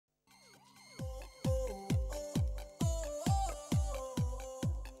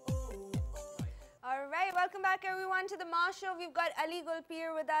back everyone to the Mars Show. We've got Ali Gul Pir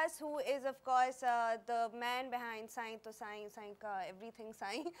with us, who is of course the man behind Sai to Sai ka everything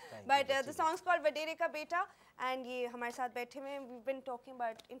Sai. But the song's called Vadere Ka Beta, and ये हमारे साथ बैठे हुए हैं. We've been talking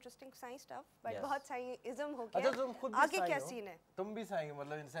about interesting Sai stuff, but बहुत Saiism हो गया. अच्छा तुम खुद भी आगे क्या सीन है? तुम भी Sai हो,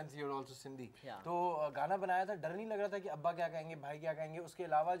 मतलब in sense you're also Sindhi. तो गाना बनाया था, डर नहीं लग रहा था कि अब्बा क्या कहेंगे, भाई क्या कहेंगे, उसके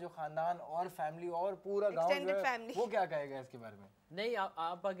अलावा जो खानदान और फैमिली और पूरा गांव जो है वो क्या कहेगा इसके बारे में? नहीं,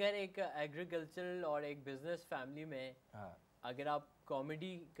 आप अगर एक एग्रीकल्चरल और एक बिजनेस फैमिली में अगर आप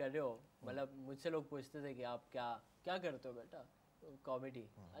कॉमेडी कर रहे हो, मतलब मुझसे लोग पूछते थे कि आप क्या करते हो बेटा, कॉमेडी.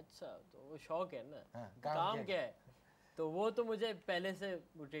 अच्छा, तो वो शौक है ना, काम क्या है, तो वो तो मुझे पहले से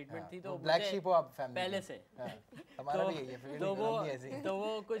वो ट्रीटमेंट थी, तो ब्लैक शीप हो आप फैमिली पहले से. हमारा भी यही है, तो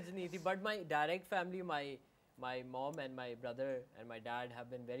वो कुछ नहीं थी. But my direct family, my mom and my brother and my dad have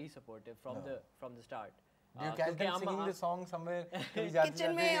been very supportive from the start. Do you catch them singing the song somewhere?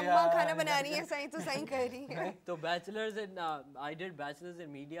 Kitchen में अम्मा खाना बना रही है, सही तो सही कर रही है. तो bachelors in I did bachelors in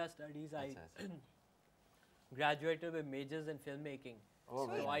media studies. I graduated with majors in filmmaking. Oh,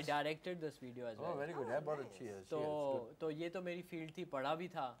 so I directed this video as well. Oh, very good. है, बहुत अच्छी है. तो ये तो मेरी फील्ड थी, पढ़ा भी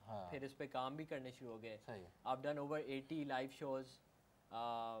था, फिर इस पे काम भी करने शुरू हो गए. I've done over 80 live shows.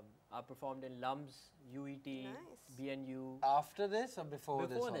 I performed in LUMS, UET, BNU. After this or before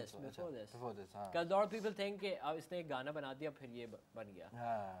this? Before this. Before this. Because a lot of people think कि अब इसने एक गाना बना दिया फिर ये बन गया.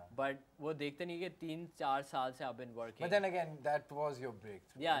 But वो देखते नहीं कि 3-4 साल से I've been working. But then again, that was your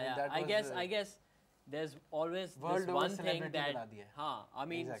breakthrough. Yeah. I guess there's always this one thing that हाँ, I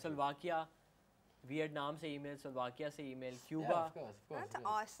mean Slovakia, Vietnam से email, Slovakia से email, Cuba. Yeah, of course. That's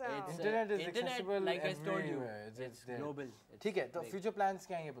awesome. Internet is accessible like I told you. It's global. ठीक है, तो future plans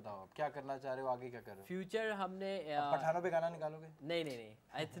क्या हैं ये बताओ, आप क्या करना चाह रहे हो, आगे क्या कर रहे हो? Future हमने पठानों पे गाना निकालोगे? नहीं,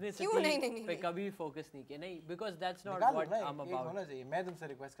 ethnicity पे कभी focus नहीं किया, नहीं, because that's not what I'm about. होना चाहिए, मैं तुमसे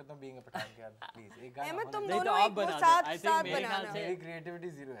request करता हूँ being a पठान के यार, please एक गाना. अहमद तुम नहीं तो दोनों आप एक बना साथ दो. I think मेरे बनाना. ख्याल से मेरी creativity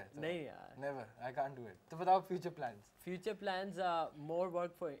zero है. नहीं यार. Never, I can't do it. तो बताओ future plans. Future plans, more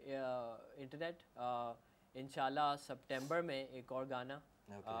work for internet. इंशाल्लाह सितंबर में एक और गाना.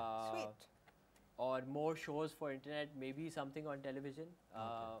 Sweet. और more shows for internet, maybe something on television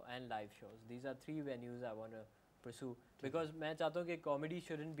and live shows. These are 3 venues I want to pursue because मैं चाहता हूँ कि comedy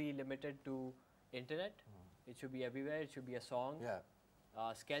shouldn't be limited to internet. It should be everywhere. It should be a song,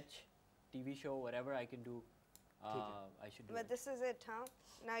 sketch, TV show, whatever I can do. I should do. But this is it, huh?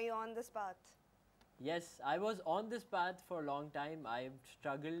 Now you're on this path. Yes, I was on this path for a long time. I've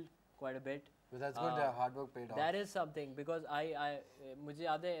struggled quite a bit. But that's good. Hard work paid off. That is something because मुझे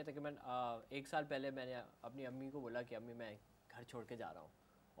याद है कि मैं 1 साल पहले मैंने अपनी अम्मी को बोला कि अम्मी मैं घर छोड़ के जा रहा हूँ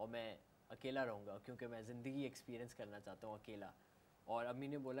और मैं अकेला रहूँगा क्योंकि मैं ज़िंदगी एक्सपीरियंस करना चाहता हूँ अकेला. और अम्मी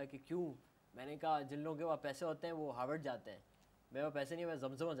ने बोला कि क्यों? मैंने कहा जिन लोगों के पास पैसे होते हैं वो हार्वर्ड जाते हैं, मेरे पास पैसे नहीं, मैं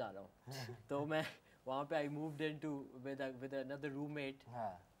जमजम जा रहा हूँ. तो मैं वहाँ पे I moved into with another roommate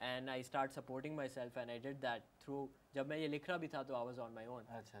and I start supporting myself and I did that through. जब मैं ये लिख रहा भी था तो I was on my own.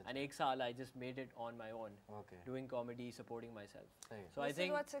 And 1 साल I just made it on my own. Doing comedy, supporting myself. So I think this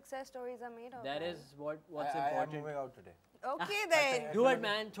is what success stories are made of. That is what's important. I am moving out today. Okay then. Do it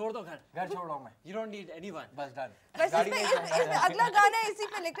man. छोड़ दो घर. घर छोड़ रहा हूँ मैं. You don't need anyone. बस done. बस इसमें अगला गाना इसी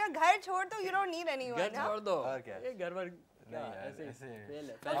पे लिख रहा, घर छोड़ दो, you don't need anyone. घर छोड़ दो. ये घर पर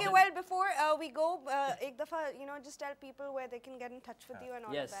Okay, well before we go, एक दफा just tell people where they can get in touch with you and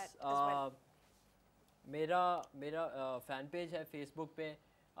all of that as well. मेरा fan page है Facebook पे,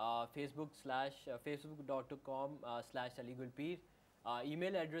 facebook.com/Ali Gul Pir.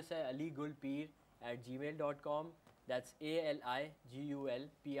 Email address है aligulpir@gmail.com. That's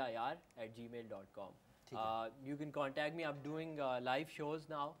ALIGULPIR@gmail.com. You can contact me. I'm doing live shows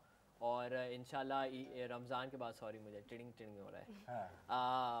now. और इंशाल्लाह रमज़ान के बाद, sorry मुझे tiding हो रहा है,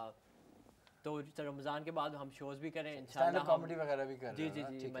 तो रमज़ान के बाद हम शोज़ भी करें इंशाल्लाह. कॉमेडी वगैरह भी कर.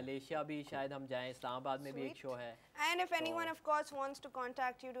 जी. मलेशिया भी शायद हम जाएं, इस्लामाबाद में भी एक शो है. And if anyone of course wants to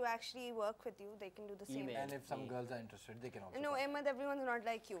contact you to actually work with you, they can do the same. And if some girls are interested, they can also. No, Ahmed, everyone's not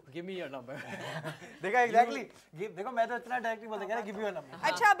like you. Give me your number. देखा exactly. देखो मैं तो इतना directly बोल देंगे ना, give me your number.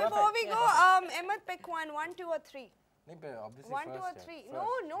 अच्छा, before we go, Ahmed, pick 1, 2 or 3. नहीं पे obviously 1, 2 or 3.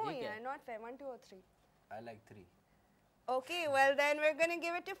 No, yeah, not fair. 1, 2 or 3. I like 3. Okay, well then we're going to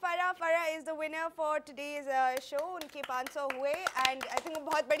give it to Farah. Farah is the winner for today's show. उनके 500 हुए and I think वो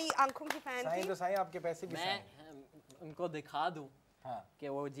बहुत बड़ी आंखों की fan थी. तो साईं आपके पैसे भी मैं उनको दिखा दूं कि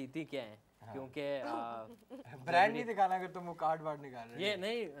वो जीती क्या है, क्योंकि ब्रांड नहीं दिखाना अगर तुम वो कार्ड वार्ड निकाल रहे हो. ये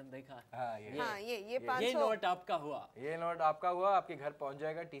नहीं देखा. ये 500. ये नोट आपका हुआ. ये नोट आपका हुआ, आपके घर पहुंच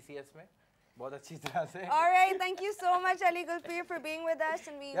जाएगा TCS में बहुत अच्छी तरह से. All right, thank you so much Ali Gul Pir for being with us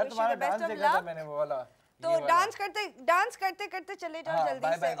and we wish you the best of luck. मैंने वो वाला तो डांस करते करते चले जाओ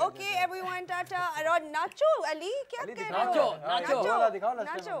जल्दी से। Okay everyone Tata. और नाचो अली, क्या कर रहे हो?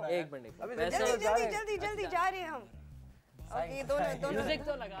 नाचो एक मिनट, जल्दी जा रहे हैं हम। ओके दोनों म्यूजिक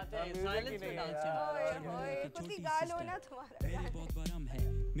तो लगाते हैं, साइलेंस में डांस ओए खुद ही गा लो ना तुम्हारा। बहुत बरम है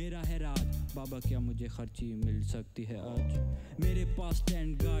मेरा है राज, बाबा क्या मुझे खर्ची मिल सकती है आज। मेरे पास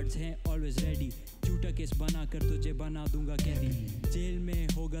 10 गार्ड्स हैं ऑलवेज रेडी, झूठा केस बना कर तुझे बना दूंगा कैदी। जेल में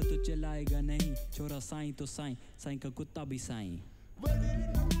होगा तो चलाएगा नहीं, छोरा साईं तो साईं, साईं का कुत्ता भी साईं।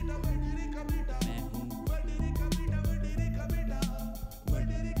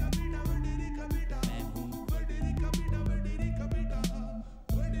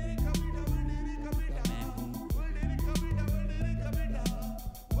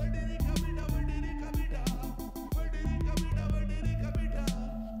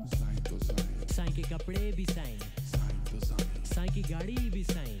 साईं के कपड़े भी साईं, साईं की गाड़ी भी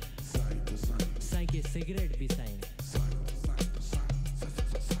साईं, साईं के सिगरेट भी साईं,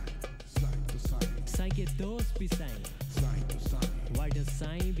 साईं के दोस्त भी साईं, वाइडर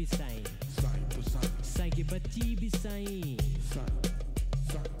साईं भी साईं, साईं की बच्ची भी साईं।